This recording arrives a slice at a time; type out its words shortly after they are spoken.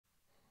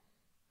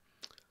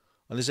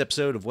On this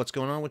episode of What's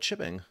Going On with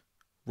Shipping,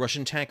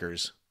 Russian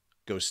tankers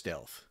go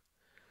stealth.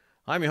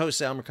 I'm your host,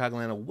 Sal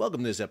Mercoglano.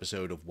 Welcome to this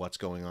episode of What's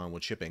Going On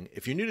with Shipping.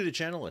 If you're new to the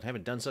channel and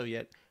haven't done so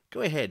yet,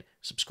 go ahead,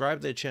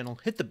 subscribe to the channel,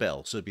 hit the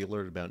bell so to be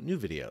alerted about new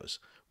videos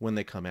when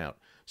they come out.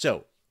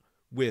 So,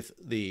 with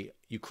the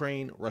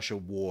Ukraine-Russia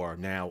war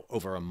now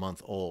over a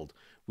month old,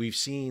 we've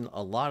seen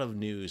a lot of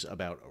news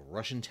about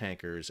Russian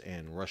tankers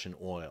and Russian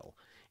oil.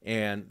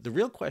 And the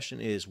real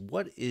question is,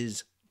 what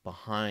is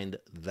behind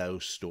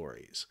those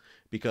stories?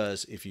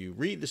 Because if you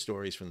read the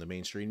stories from the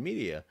mainstream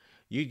media,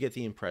 you get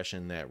the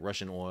impression that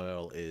Russian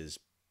oil is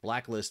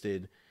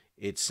blacklisted,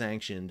 it's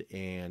sanctioned,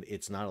 and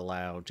it's not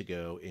allowed to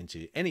go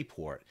into any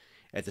port.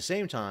 At the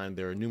same time,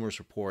 there are numerous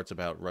reports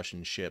about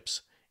Russian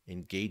ships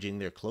engaging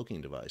their cloaking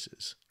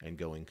devices and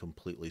going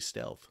completely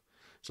stealth.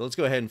 So let's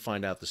go ahead and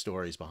find out the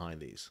stories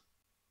behind these.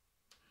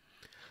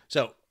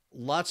 So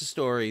lots of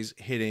stories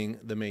hitting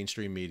the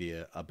mainstream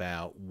media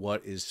about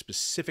what is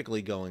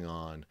specifically going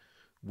on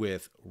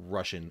with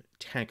Russian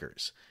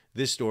tankers.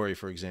 This story,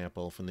 for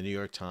example, from the New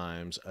York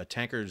Times, a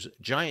tanker's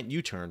giant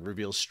U-turn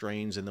reveals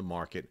strains in the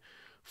market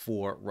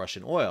for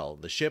Russian oil.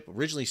 The ship,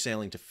 originally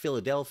sailing to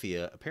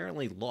Philadelphia,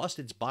 apparently lost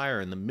its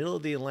buyer in the middle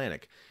of the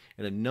Atlantic,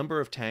 and a number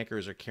of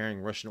tankers are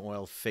carrying Russian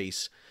oil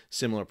face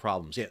similar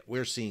problems. Yeah,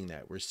 we're seeing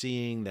that. We're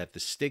seeing that the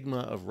stigma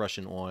of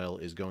Russian oil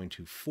is going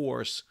to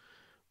force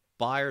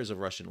buyers of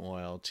Russian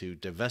oil to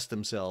divest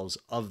themselves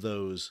of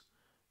those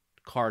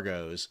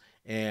cargoes,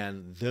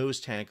 and those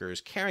tankers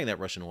carrying that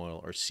Russian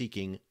oil are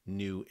seeking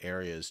new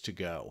areas to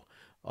go.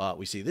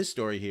 We see this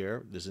story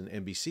here. This is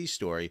an NBC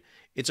story.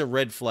 It's a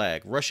red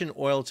flag. Russian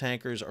oil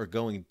tankers are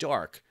going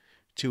dark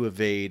to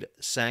evade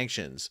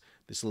sanctions.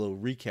 This little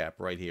recap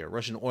right here.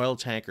 Russian oil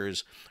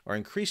tankers are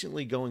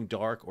increasingly going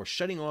dark or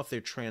shutting off their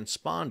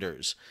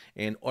transponders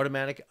and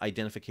automatic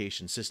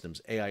identification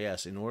systems,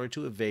 AIS, in order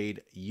to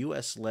evade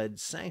U.S.-led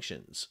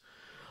sanctions.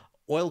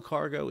 Oil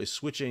cargo is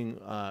switching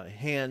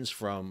hands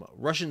from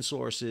Russian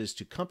sources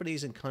to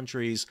companies and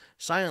countries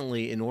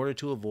silently in order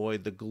to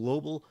avoid the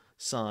global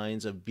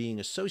signs of being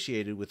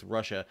associated with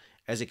Russia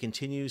as it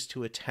continues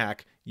to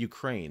attack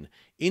Ukraine.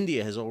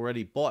 India has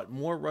already bought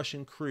more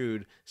Russian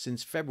crude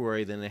since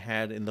February than it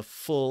had in the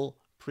full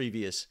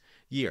previous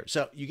year.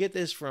 So you get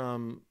this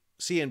from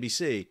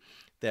CNBC,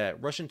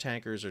 that Russian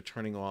tankers are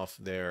turning off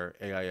their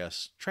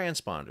AIS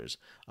transponders.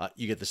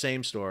 You get the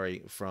same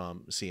story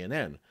from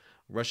CNN.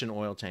 Russian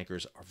oil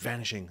tankers are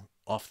vanishing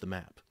off the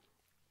map.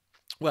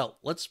 Well,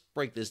 let's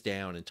break this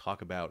down and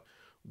talk about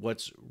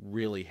what's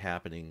really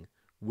happening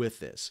with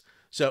this.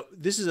 So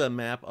this is a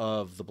map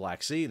of the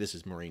Black Sea. This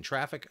is marine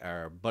traffic.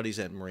 Our buddies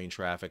at Marine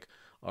Traffic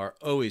are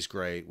always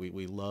great.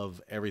 We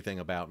love everything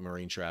about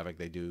marine traffic.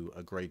 They do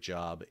a great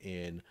job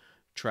in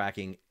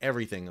tracking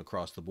everything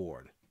across the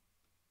board.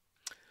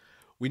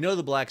 We know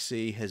the Black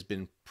Sea has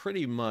been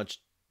pretty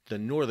much the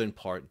northern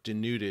part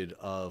denuded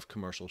of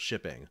commercial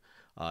shipping.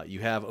 You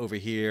have over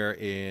here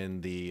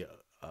in the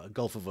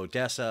Gulf of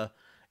Odessa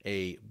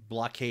a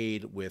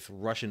blockade with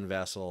Russian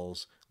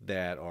vessels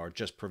that are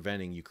just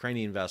preventing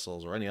Ukrainian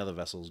vessels or any other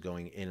vessels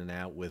going in and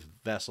out, with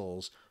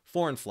vessels,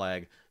 foreign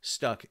flag,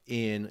 stuck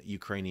in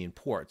Ukrainian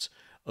ports.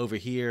 Over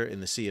here in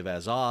the Sea of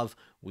Azov,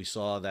 we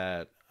saw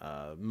that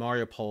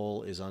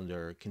Mariupol is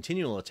under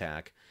continual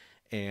attack.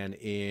 And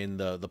in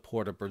the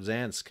port of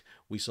Bryansk,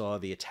 we saw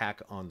the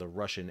attack on the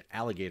Russian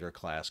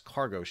Alligator-class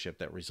cargo ship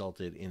that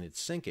resulted in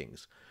its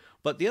sinkings.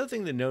 But the other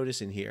thing to notice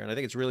in here, and I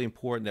think it's really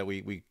important that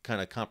we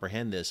kind of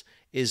comprehend this,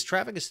 is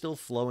traffic is still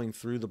flowing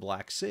through the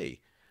Black Sea.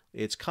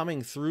 It's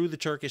coming through the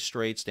Turkish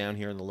Straits down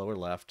here in the lower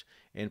left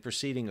and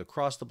proceeding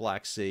across the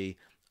Black Sea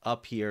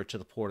up here to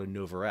the port of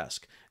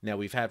Novorossiysk. Now,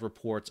 we've had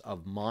reports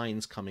of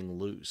mines coming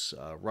loose.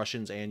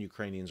 Russians and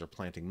Ukrainians are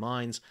planting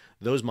mines.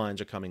 Those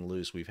mines are coming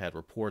loose. We've had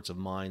reports of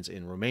mines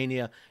in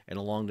Romania and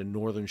along the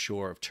northern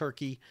shore of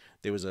Turkey.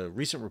 There was a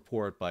recent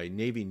report by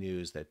Navy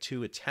News that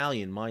 2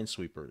 Italian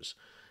minesweepers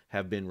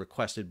have been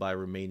requested by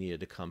Romania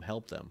to come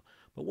help them.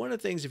 But one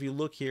of the things, if you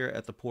look here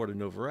at the port of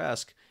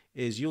Novorossiysk,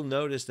 is you'll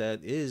notice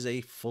that it is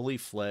a fully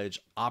fledged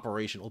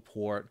operational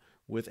port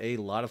with a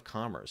lot of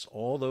commerce.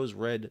 All those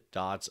red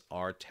dots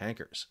are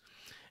tankers,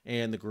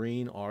 and the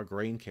green are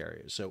grain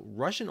carriers. So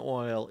Russian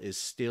oil is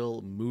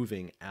still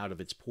moving out of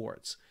its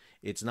ports.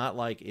 It's not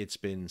like it's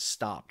been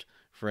stopped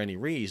for any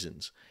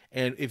reasons.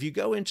 And if you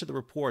go into the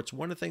reports,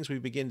 one of the things we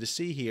begin to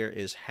see here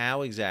is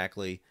how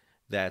exactly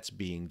that's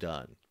being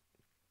done.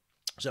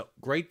 So,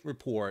 great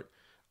report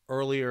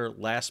earlier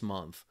last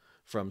month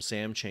from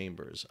Sam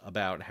Chambers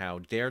about how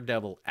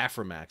Daredevil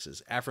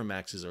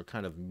aframaxes are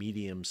kind of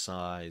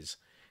medium-size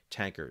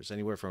tankers,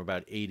 anywhere from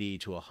about 80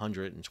 to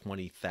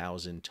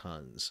 120,000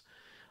 tons,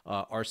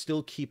 are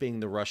still keeping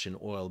the Russian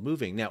oil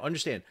moving. Now,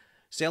 understand,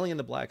 sailing in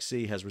the Black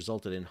Sea has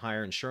resulted in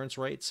higher insurance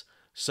rates.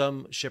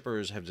 Some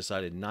shippers have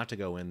decided not to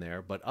go in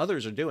there, but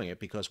others are doing it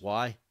because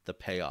why? The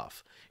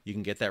payoff. You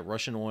can get that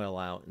Russian oil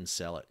out and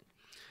sell it.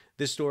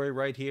 This story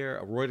right here,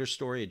 a Reuters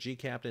story, a G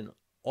Captain,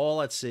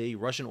 all at sea.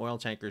 Russian oil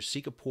tankers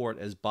seek a port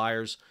as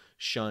buyers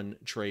shun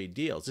trade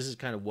deals. This is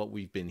kind of what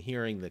we've been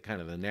hearing, the kind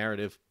of the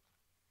narrative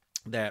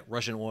that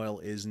Russian oil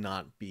is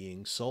not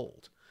being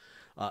sold.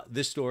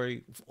 This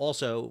story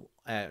also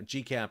at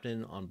G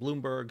Captain on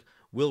Bloomberg.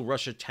 Will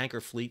Russia tanker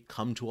fleet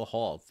come to a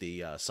halt?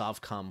 The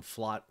Sovcom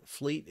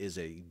fleet is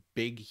a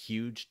big,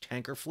 huge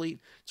tanker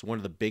fleet. It's one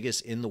of the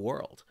biggest in the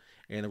world.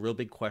 And a real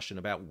big question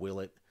about will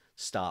it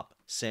stop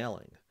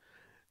sailing?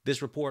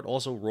 This report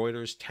also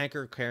Reuters,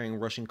 tanker carrying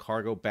Russian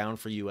cargo bound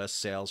for U.S.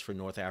 sales for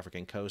North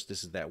African coast.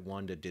 This is that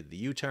one that did the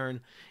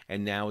U-turn,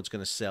 and now it's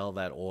going to sell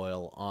that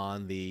oil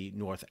on the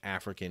North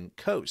African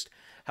coast.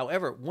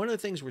 However, one of the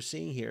things we're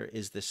seeing here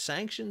is the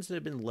sanctions that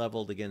have been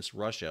leveled against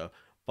Russia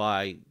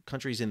by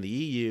countries in the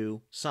EU,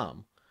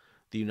 some,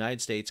 the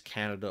United States,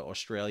 Canada,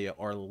 Australia,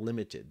 are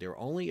limited. There are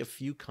only a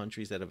few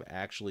countries that have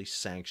actually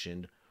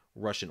sanctioned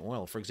Russian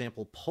oil. For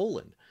example,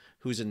 Poland,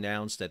 who's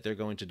announced that they're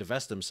going to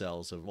divest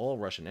themselves of all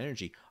Russian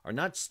energy, are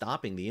not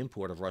stopping the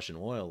import of Russian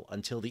oil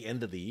until the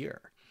end of the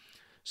year.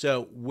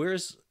 So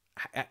where's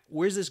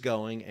this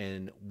going,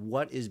 and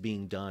what is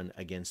being done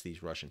against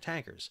these Russian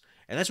tankers?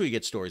 And that's where you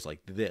get stories like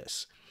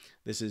this.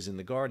 This is in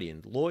The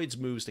Guardian. Lloyd's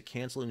moves to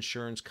cancel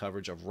insurance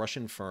coverage of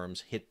Russian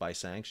firms hit by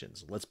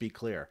sanctions. Let's be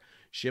clear.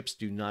 Ships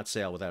do not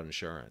sail without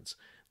insurance.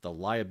 The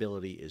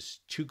liability is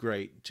too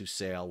great to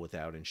sail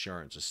without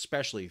insurance,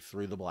 especially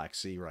through the Black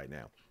Sea right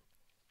now.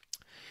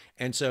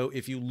 And so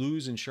if you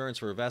lose insurance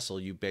for a vessel,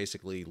 you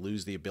basically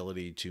lose the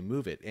ability to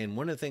move it. And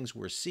one of the things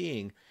we're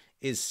seeing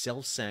is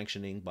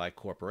self-sanctioning by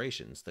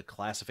corporations, the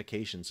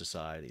classification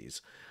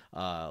societies,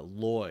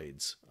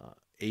 Lloyd's,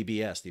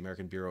 ABS, the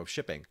American Bureau of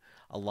Shipping.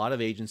 A lot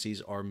of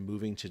agencies are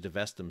moving to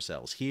divest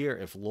themselves. Here,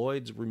 if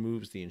Lloyd's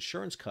removes the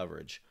insurance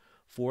coverage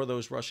for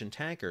those Russian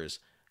tankers,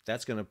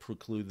 that's going to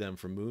preclude them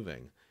from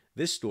moving.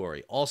 This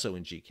story, also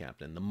in G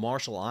Captain, the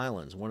Marshall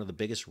Islands, one of the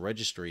biggest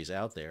registries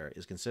out there,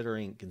 is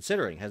considering,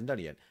 hasn't done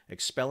it yet,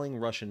 expelling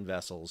Russian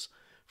vessels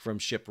from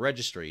ship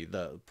registry.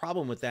 The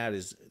problem with that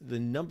is the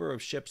number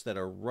of ships that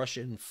are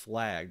Russian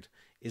flagged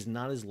is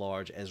not as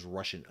large as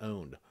Russian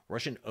owned.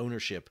 Russian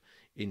ownership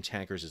in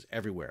tankers is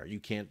everywhere. You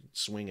can't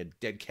swing a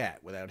dead cat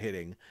without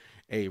hitting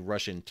a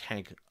Russian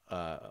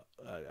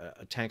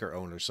a tanker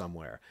owner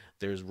somewhere.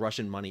 There's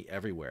Russian money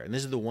everywhere. And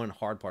this is the one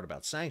hard part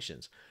about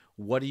sanctions.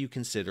 What are you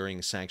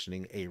considering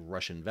sanctioning a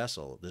Russian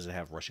vessel? Does it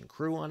have Russian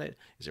crew on it?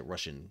 Is it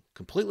Russian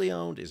completely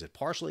owned? Is it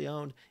partially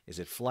owned? Is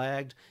it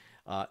flagged?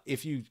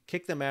 If you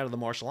kick them out of the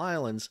Marshall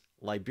Islands,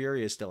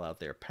 Liberia is still out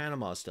there.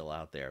 Panama is still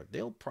out there.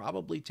 They'll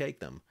probably take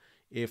them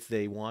if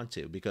they want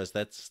to, because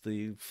that's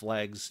the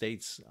flag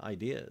state's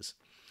ideas.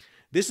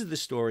 This is the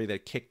story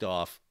that kicked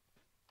off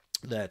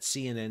that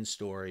CNN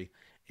story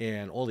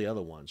and all the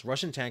other ones.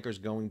 Russian tankers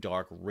going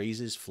dark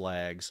raises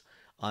flags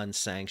on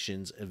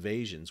sanctions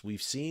evasions.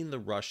 We've seen the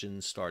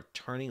Russians start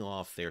turning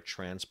off their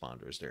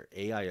transponders, their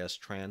AIS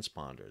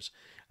transponders.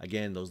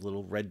 Again, those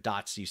little red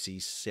dots you see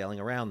sailing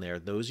around there,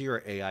 those are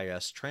your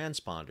AIS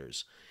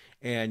transponders.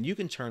 And you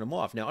can turn them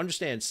off. Now,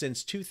 understand,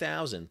 since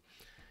 2000,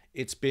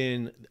 it's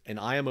been an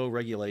IMO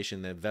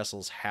regulation that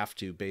vessels have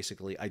to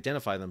basically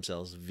identify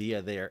themselves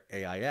via their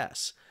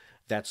AIS.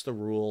 That's the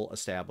rule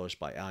established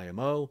by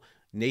IMO.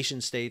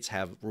 Nation states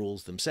have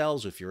rules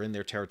themselves. If you're in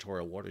their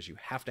territorial waters, you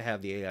have to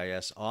have the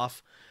AIS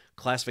off.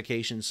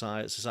 Classification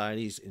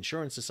societies,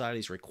 insurance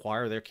societies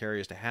require their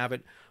carriers to have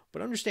it.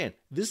 But understand,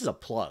 this is a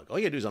plug. All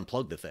you gotta do is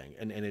unplug the thing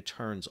and it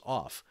turns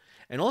off.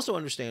 And also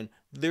understand,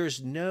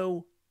 there's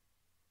no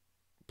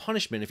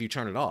punishment if you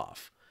turn it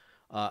off.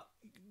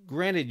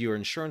 Granted, your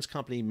insurance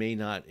company may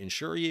not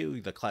insure you,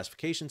 the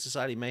classification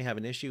society may have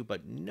an issue,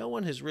 but no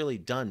one has really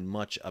done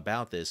much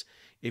about this.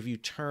 If you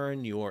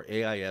turn your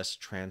AIS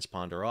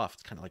transponder off,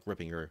 it's kind of like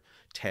ripping your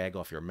tag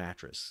off your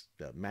mattress.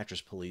 The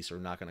mattress police are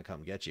not going to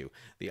come get you.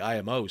 The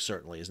IMO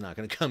certainly is not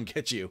going to come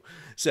get you.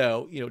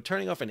 So,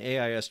 turning off an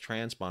AIS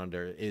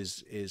transponder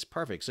is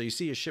perfect. So you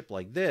see a ship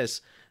like this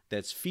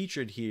that's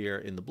featured here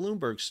in the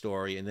Bloomberg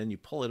story, and then you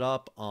pull it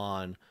up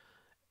on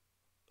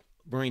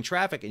marine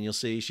traffic, and you'll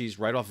see she's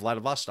right off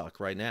Vladivostok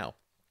right now,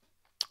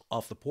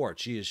 off the port.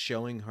 She is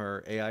showing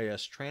her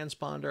AIS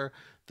transponder.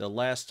 The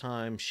last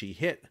time she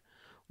hit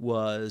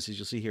was, as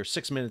you'll see here,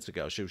 6 minutes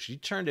ago. So she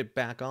turned it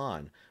back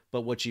on,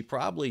 but what she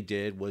probably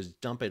did was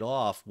dump it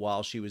off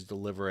while she was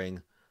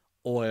delivering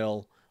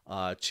oil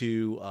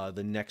to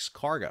the next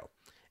cargo.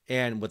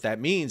 And what that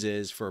means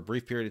is, for a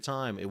brief period of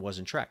time, it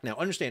wasn't tracked. Now,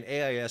 understand,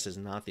 AIS is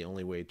not the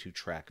only way to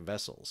track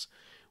vessels.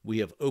 We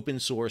have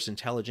open source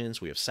intelligence,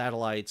 we have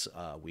satellites,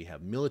 we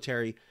have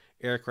military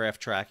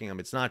aircraft tracking them.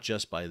 It's not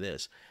just by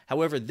this.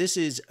 However, this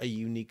is a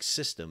unique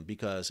system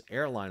because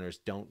airliners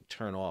don't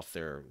turn off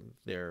their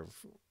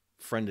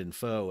friend and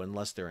foe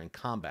unless they're in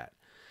combat.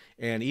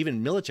 And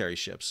even military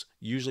ships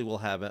usually will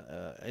have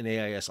an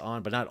AIS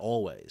on, but not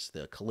always.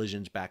 The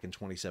collisions back in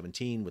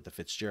 2017 with the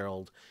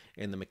Fitzgerald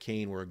and the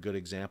McCain were a good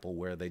example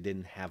where they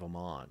didn't have them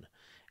on.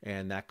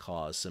 And that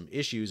caused some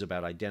issues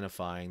about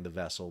identifying the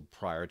vessel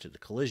prior to the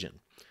collision.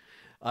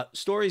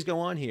 Stories go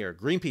on here.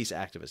 Greenpeace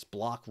activists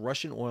block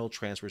Russian oil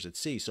transfers at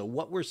sea. So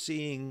what we're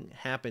seeing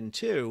happen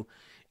too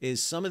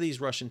is some of these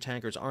Russian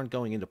tankers aren't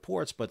going into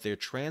ports, but they're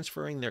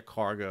transferring their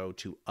cargo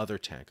to other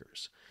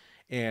tankers.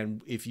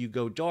 And if you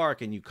go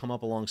dark and you come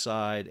up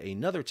alongside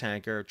another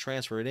tanker,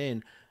 transfer it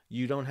in,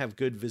 you don't have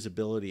good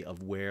visibility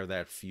of where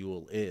that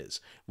fuel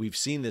is. We've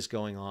seen this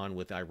going on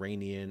with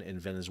Iranian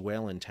and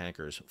Venezuelan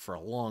tankers for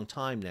a long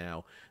time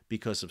now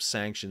because of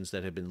sanctions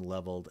that have been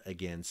leveled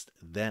against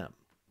them.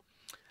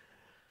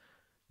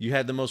 You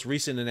had the most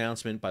recent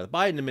announcement by the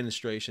Biden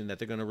administration that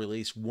they're going to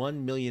release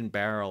 1 million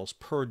barrels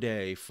per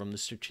day from the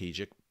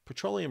Strategic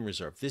Petroleum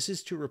Reserve. This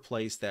is to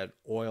replace that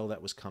oil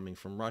that was coming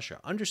from Russia.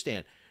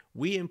 Understand,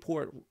 we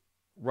import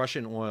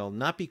Russian oil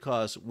not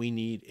because we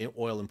need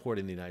oil imported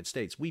in the United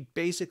States. We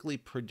basically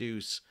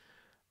produce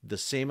the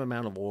same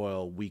amount of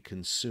oil we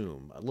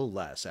consume, a little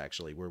less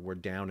actually. We're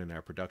down in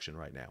our production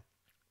right now.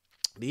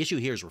 The issue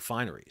here is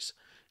refineries.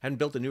 Hadn't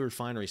built a new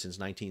refinery since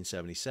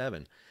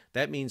 1977.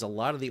 That means a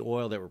lot of the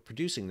oil that we're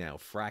producing now,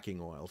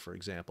 fracking oil, for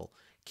example,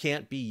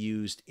 can't be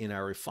used in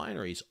our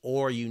refineries,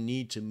 or you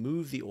need to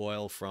move the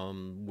oil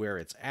from where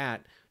it's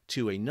at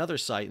to another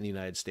site in the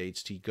United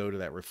States to go to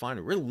that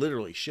refinery. We're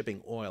literally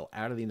shipping oil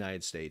out of the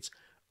United States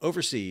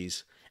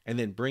overseas and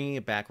then bringing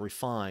it back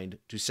refined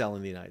to sell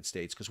in the United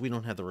States because we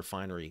don't have the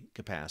refinery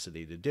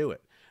capacity to do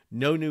it.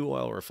 No new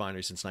oil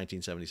refineries since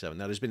 1977.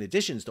 Now, there's been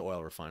additions to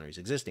oil refineries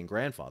existing,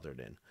 grandfathered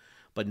in,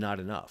 but not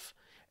enough.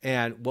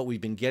 And what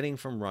we've been getting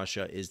from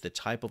Russia is the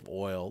type of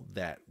oil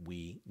that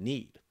we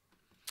need.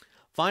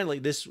 Finally,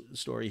 this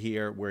story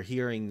here, we're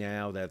hearing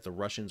now that the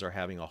Russians are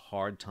having a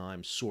hard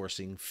time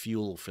sourcing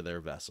fuel for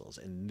their vessels.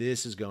 And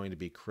this is going to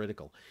be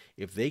critical.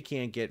 If they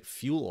can't get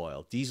fuel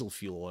oil, diesel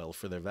fuel oil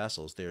for their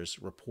vessels,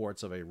 there's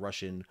reports of a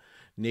Russian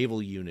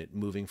naval unit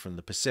moving from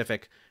the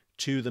Pacific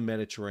to the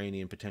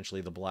Mediterranean,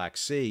 potentially the Black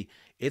Sea.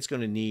 It's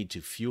going to need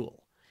to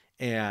fuel.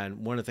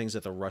 And one of the things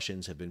that the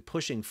Russians have been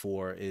pushing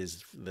for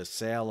is the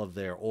sale of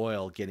their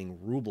oil getting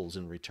rubles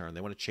in return.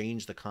 They want to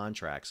change the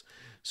contracts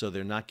so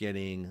they're not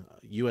getting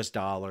US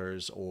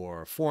dollars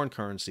or foreign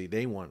currency.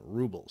 They want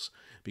rubles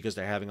because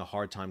they're having a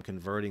hard time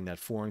converting that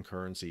foreign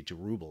currency to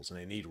rubles, and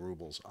they need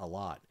rubles a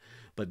lot.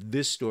 But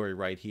this story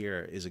right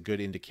here is a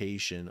good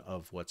indication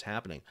of what's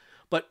happening.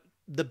 But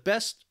the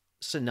best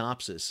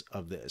synopsis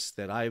of this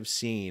that I've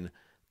seen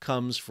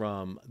comes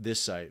from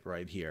this site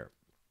right here.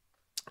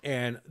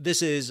 And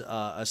this is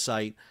a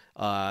site,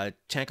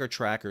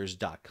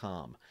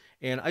 tankertrackers.com.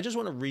 And I just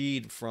want to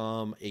read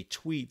from a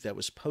tweet that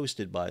was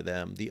posted by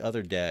them the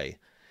other day.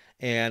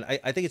 And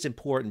I think it's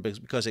important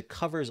because it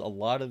covers a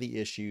lot of the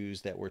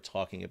issues that we're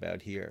talking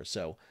about here.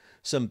 So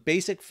some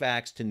basic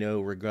facts to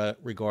know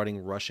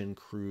regarding Russian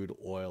crude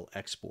oil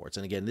exports.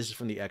 And again, this is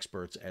from the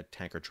experts at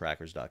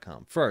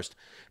tankertrackers.com. First,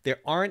 there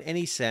aren't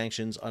any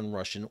sanctions on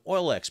Russian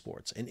oil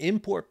exports. An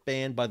import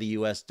ban by the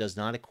U.S. does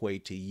not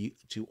equate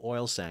to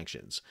oil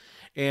sanctions.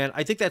 And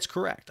I think that's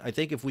correct. I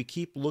think if we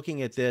keep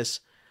looking at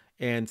this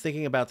and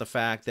thinking about the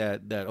fact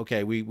that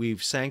okay,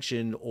 we've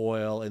sanctioned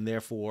oil and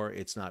therefore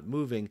it's not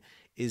moving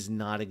is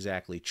not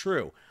exactly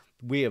true.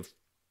 We have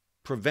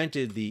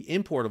prevented the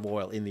import of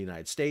oil in the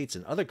United States,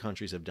 and other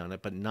countries have done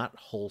it, but not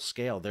whole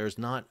scale. There's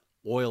not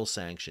oil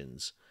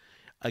sanctions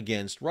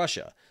against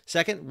Russia.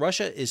 Second,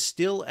 Russia is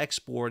still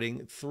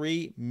exporting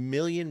 3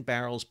 million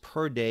barrels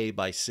per day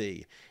by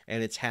sea,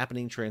 and it's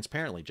happening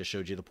transparently. Just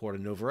showed you the port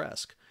of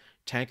Novorossiysk.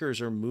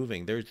 Tankers are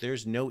moving.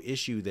 There's no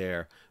issue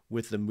there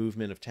with the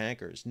movement of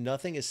tankers.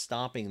 Nothing is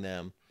stopping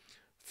them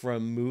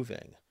from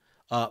moving.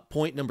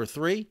 Point number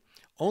 3,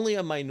 only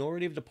a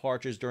minority of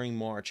departures during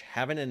March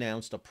haven't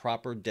announced a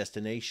proper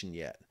destination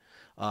yet.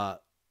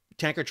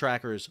 Tanker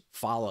Trackers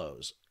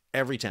follows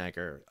every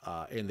tanker,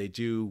 and they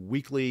do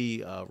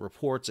weekly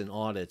reports and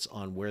audits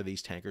on where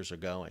these tankers are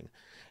going.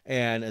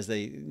 And as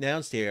they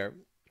announced here,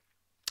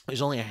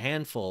 there's only a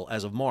handful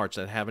as of March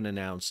that haven't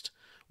announced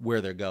where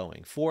they're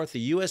going. Fourth, the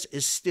U.S.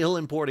 is still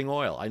importing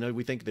oil. I know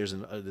we think there's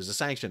a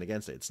sanction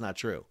against it. It's not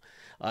true.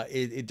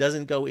 It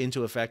doesn't go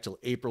into effect till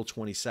April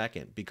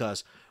 22nd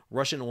because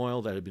Russian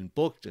oil that had been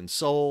booked and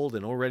sold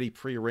and already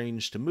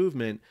prearranged to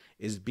movement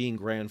is being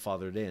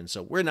grandfathered in.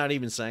 So we're not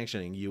even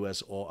sanctioning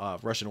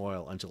Russian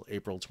oil until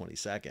April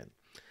 22nd.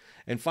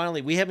 And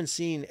finally, we haven't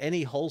seen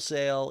any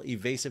wholesale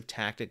evasive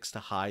tactics to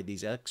hide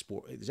these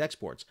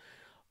exports.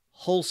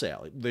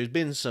 Wholesale. There's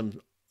been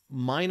some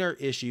minor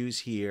issues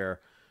here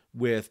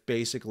with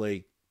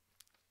basically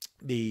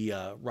the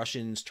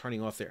Russians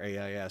turning off their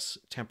AIS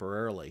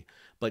temporarily,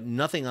 but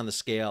nothing on the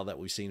scale that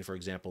we've seen, for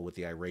example, with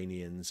the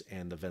Iranians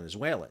and the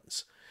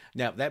Venezuelans.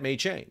 Now, that may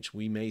change.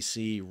 We may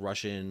see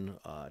Russian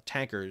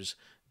tankers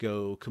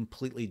go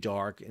completely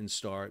dark and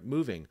start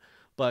moving.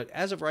 But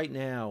as of right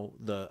now,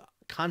 the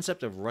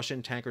concept of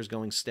Russian tankers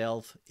going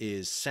stealth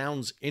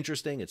sounds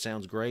interesting. It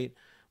sounds great,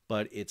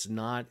 but it's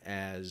not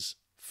as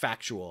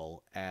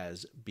factual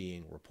as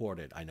being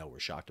reported. I know we're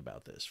shocked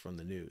about this from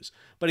the news.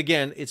 But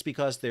again, it's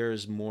because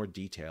there's more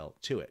detail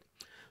to it.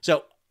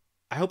 So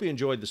I hope you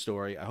enjoyed the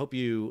story. I hope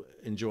you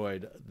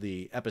enjoyed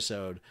the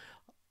episode.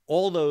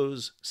 All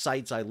those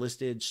sites I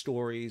listed,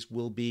 stories,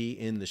 will be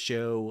in the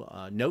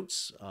show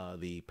notes.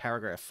 The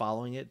paragraph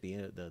following it,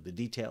 the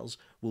details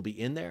will be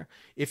in there.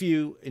 If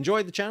you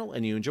enjoyed the channel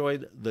and you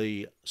enjoyed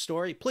the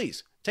story,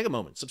 please take a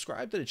moment,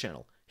 subscribe to the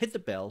channel. hit the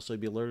bell so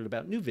you'll be alerted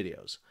about new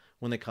videos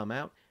when they come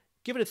out.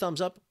 Give it a thumbs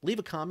up, leave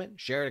a comment,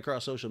 share it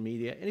across social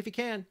media, and if you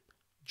can,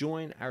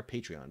 join our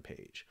Patreon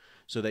page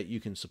so that you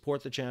can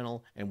support the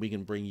channel and we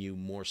can bring you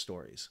more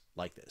stories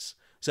like this.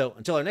 So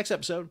until our next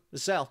episode,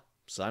 this is Sal,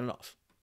 signing off.